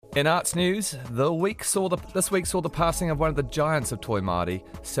In arts news, this week saw the passing of one of the giants of Toi Māori,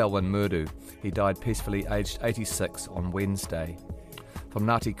 Selwyn Murdu. He died peacefully aged 86 on Wednesday. From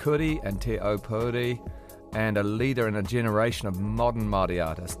Ngāti Kuri and Te Aupōuri, and a leader in a generation of modern Māori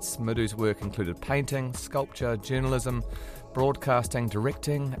artists, Murdu's work included painting, sculpture, journalism, broadcasting,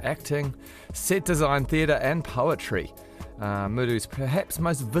 directing, acting, set design, theatre and poetry. Murdu's perhaps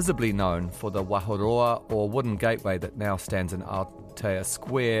most visibly known for the Wahoroa or wooden gateway that now stands in Aotea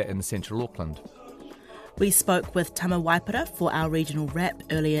Square in central Auckland. We spoke with Tama Waipara for our regional wrap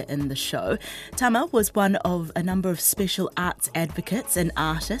earlier in the show. Tama was one of a number of special arts advocates and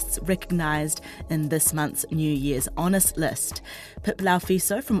artists recognised in this month's New Year's Honours list. Pip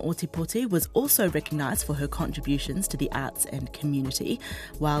Laufiso from Otipoti was also recognised for her contributions to the arts and community,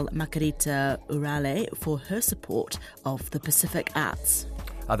 while Makarita Urale for her support of the Pacific arts.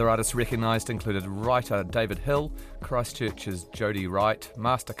 Other artists recognised included writer David Hill, Christchurch's Jodie Wright,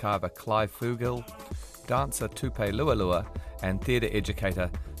 master carver Clive Fugill, dancer Tupe Lualua and theatre educator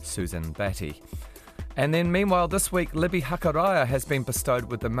Susan Batty. And then meanwhile this week Libby Hakaraia has been bestowed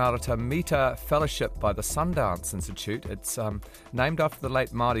with the Marata Mita Fellowship by the Sundance Institute. It's named after the late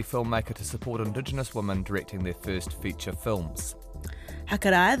Māori filmmaker to support Indigenous women directing their first feature films.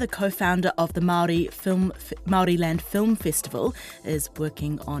 Hakaraia, the co-founder of the Māoriland Film Festival, is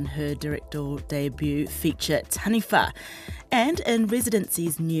working on her directorial debut feature Taniwha. And in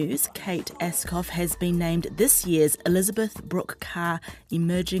residencies news, Kate Askoff has been named this year's Elizabeth Brooke Carr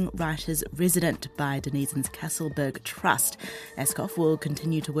Emerging Writers Resident by Dunedin's Castleberg Trust. Askoff will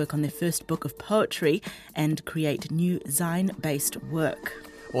continue to work on their first book of poetry and create new zine-based work.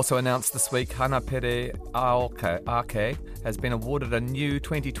 Also announced this week, Hana Pere Ake has been awarded a new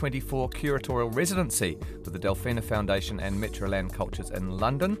 2024 curatorial residency with the Delphina Foundation and Metroland Cultures in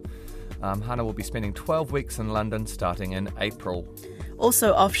London. Hana will be spending 12 weeks in London starting in April.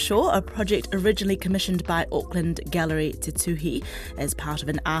 Also offshore, a project originally commissioned by Auckland Gallery Te Tuhi as part of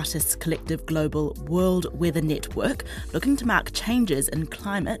an artists' collective global World Weather Network looking to mark changes in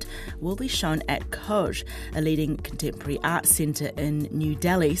climate will be shown at Koj, a leading contemporary art centre in New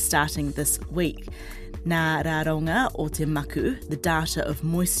Delhi starting this week. Ngā Raronga o Te Maku, the data of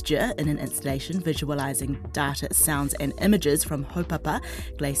moisture in an installation visualising data, sounds and images from Haupapa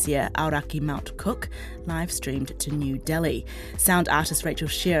Glacier, Aoraki Mount Cook, live streamed to New Delhi. Sound artist Rachel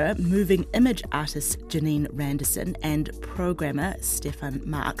Shearer, moving image artist Janine Randerson and programmer Stefan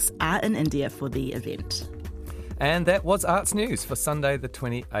Marks are in India for the event. And that was Arts News for Sunday the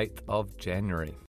 28th of January.